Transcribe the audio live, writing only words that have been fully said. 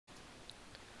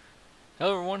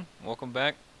Hello everyone, welcome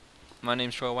back. My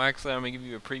name's Troy Waxley. I'm going to give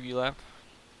you a preview lap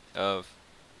of...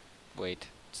 Wait,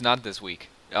 it's not this week.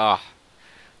 I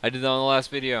did that on the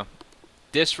last video.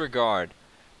 Disregard.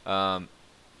 Um,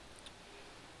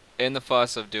 in the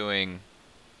fuss of doing...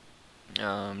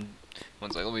 one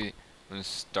sec, let me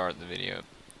start the video.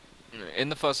 In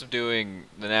the fuss of doing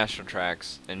the national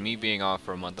tracks, and me being off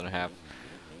for a month and a half,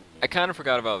 I kind of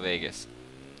forgot about Vegas.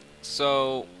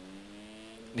 So,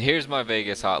 here's my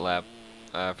Vegas hot lap.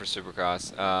 For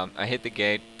Supercross. I hit the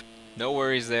gate. No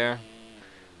worries there.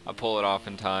 I'll pull it off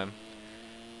in time.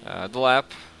 The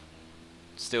lap,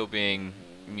 still being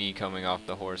me coming off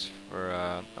the horse for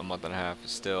a month and a half,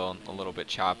 is still a little bit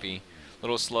choppy, a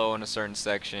little slow in a certain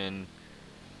section,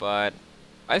 but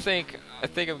I think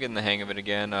I'm getting the hang of it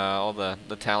again. All the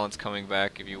talent's coming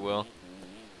back, if you will.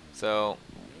 So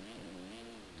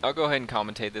I'll go ahead and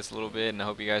commentate this a little bit, and I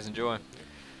hope you guys enjoy.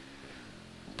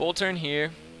 Bull turn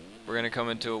here. We're going to come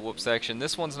into a whoop section.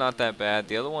 This one's not that bad.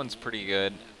 The other one's pretty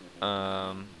good.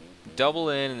 Double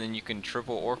in, and then you can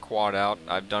triple or quad out.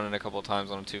 I've done it a couple times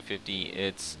on a 250.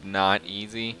 It's not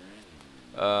easy.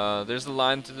 There's a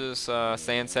line through this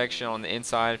sand section on the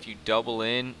inside. If you double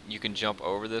in, you can jump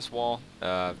over this wall.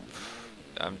 I'm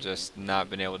just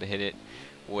not been able to hit it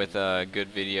with a good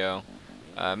video.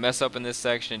 Mess up in this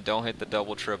section. Don't hit the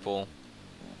double triple.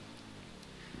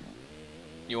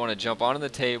 You want to jump onto the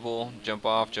table, jump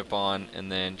off, jump on,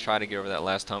 and then try to get over that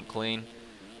last hump clean.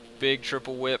 Big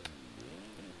triple whip.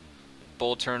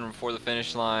 Bull turn before the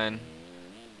finish line.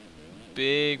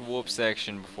 Big whoop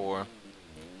section before.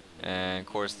 And of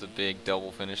course the big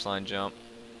double finish line jump.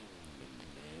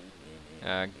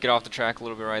 Get off the track a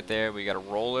little bit right there. We got a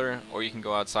roller, or you can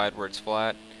go outside where it's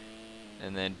flat.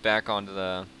 And then back onto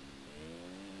the...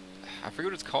 I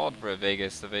forget what it's called for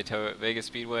Vegas, the Vegas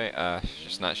Speedway.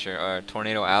 Just not sure.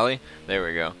 Tornado Alley. There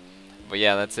we go. But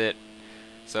yeah, that's it.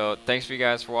 So thanks for you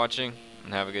guys for watching,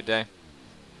 and have a good day.